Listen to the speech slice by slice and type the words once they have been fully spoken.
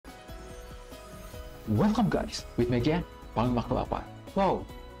Welcome guys, with me again, PanglimaKegelapan. Wow,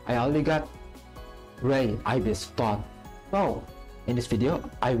 I already got Ray, Ibis, THOTH. Wow, in this video,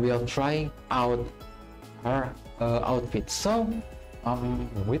 I will try out her outfit. So,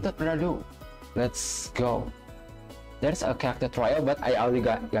 without further ado, let's go. There's a character trial, but I already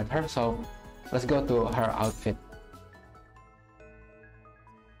got her, so let's go to her outfit.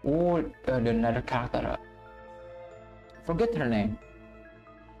 Oh, another character. Forget her name.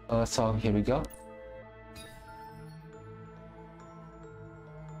 So here we go.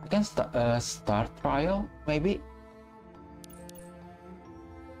 I can start trial maybe.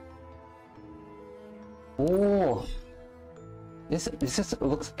 Oh, this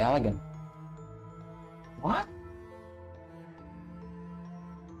looks elegant. What?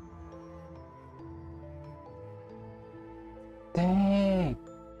 Dang.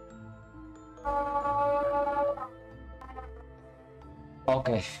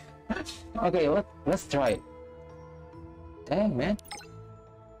 Okay. Okay, let's try it. Dang, man.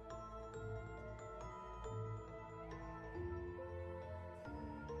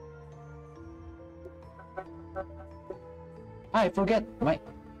 I forget my...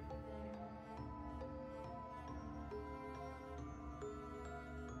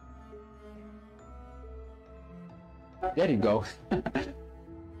 There you go. I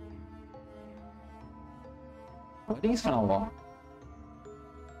think it's kind of long.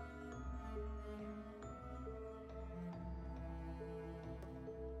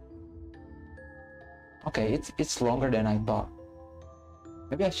 Okay, it's longer than I thought.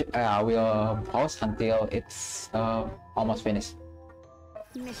 Maybe I will pause until it's almost finished.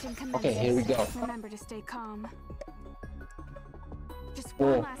 Okay, here we go. Remember to stay calm. Just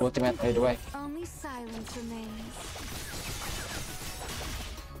Oh, ultimate right away. Only silence remains.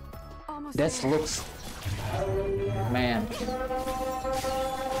 Almost That there. looks, man.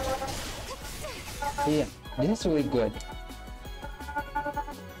 Yeah, this is really good.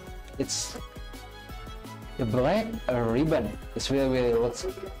 It's the black ribbon. It's really looks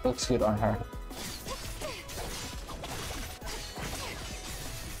good on her.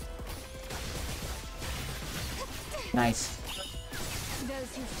 Nice.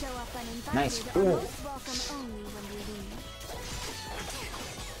 Those who show up uninvited Nice. are Ooh. most welcome only when we leave.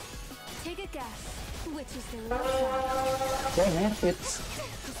 Take a guess. Which is the real side? Yeah, man, it's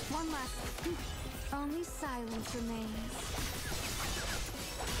Just one last. Only silence remains.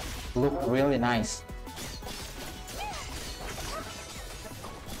 look really nice.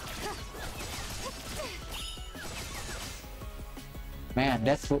 Man,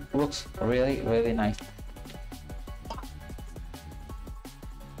 that looks really nice.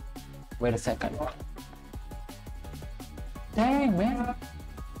 Wait a second. Dang, man.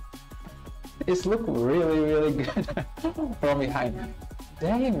 It looks really good from behind.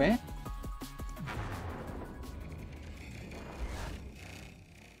 Dang, man.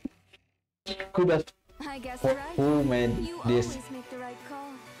 Kudos I guess for right. who made You this always make the right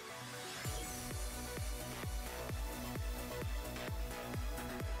call.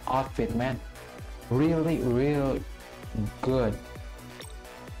 outfit, man. Really good.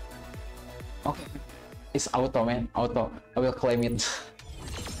 Okay, it's auto, man. Auto. I will claim it.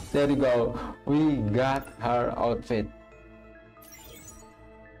 There you go. We got her outfit.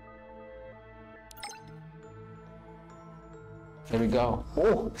 There we go.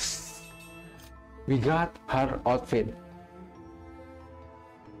 Oh, we got her outfit.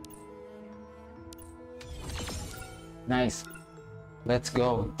 Nice. Let's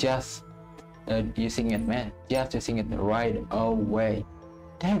go. Just using it, man. Just using it right away.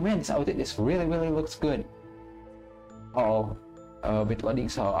 Damn, man, this outfit is really looks good. Uh-oh, a bit loading,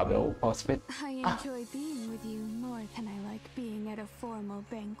 so I will pause it. I enjoy being with you more than I like being at a formal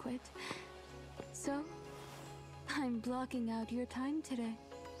banquet. So, I'm blocking out your time today.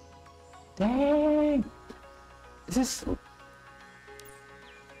 Dang, this is...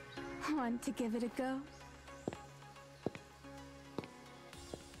 Want to give it a go?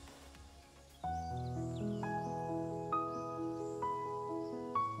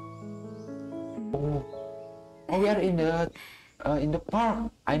 Oh, we are in the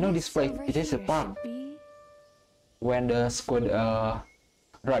park. I know this place. Over It is a here park. should be. When the squid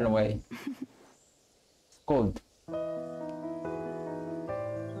run away. Cold.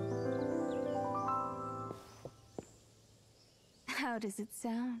 How does it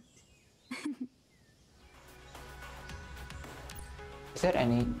sound? Is there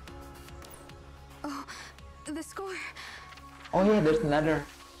any? Oh, the score. Oh yeah, there's another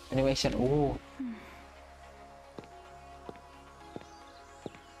animation. Oh.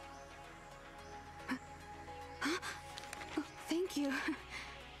 Thank you.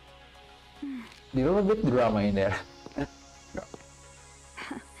 little bit drama in there.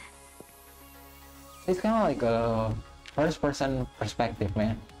 It's kind of like a first-person perspective,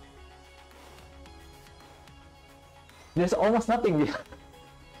 man. There's almost nothing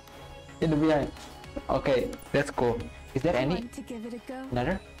in the behind. Okay, that's cool. Is there any Want to give it a go?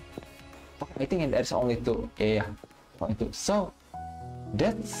 another? Okay, I think there's only two. Yeah, only two. So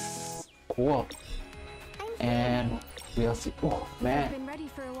that's cool. And we'll see. Oh I've man, been ready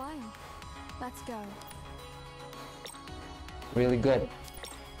for a while. Let's go. really good.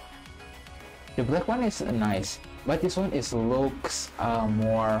 The black one is nice, but this one is looks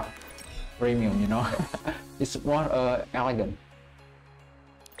more premium, you know. It's more elegant.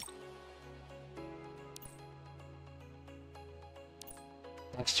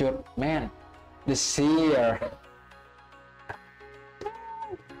 Texture, man, the sear.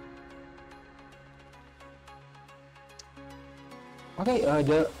 Okay,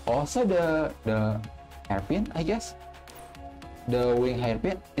 the hairpin, I guess. The wing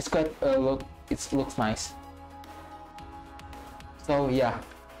hairpin. It's quite it looks nice. So yeah,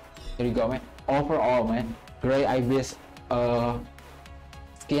 here you go, man. Overall, man, gray ibis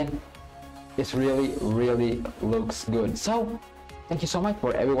skin is really looks good. So thank you so much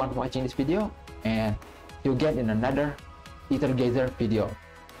for everyone watching this video, and you'll get in another Aether Gazer video.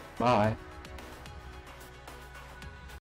 Bye.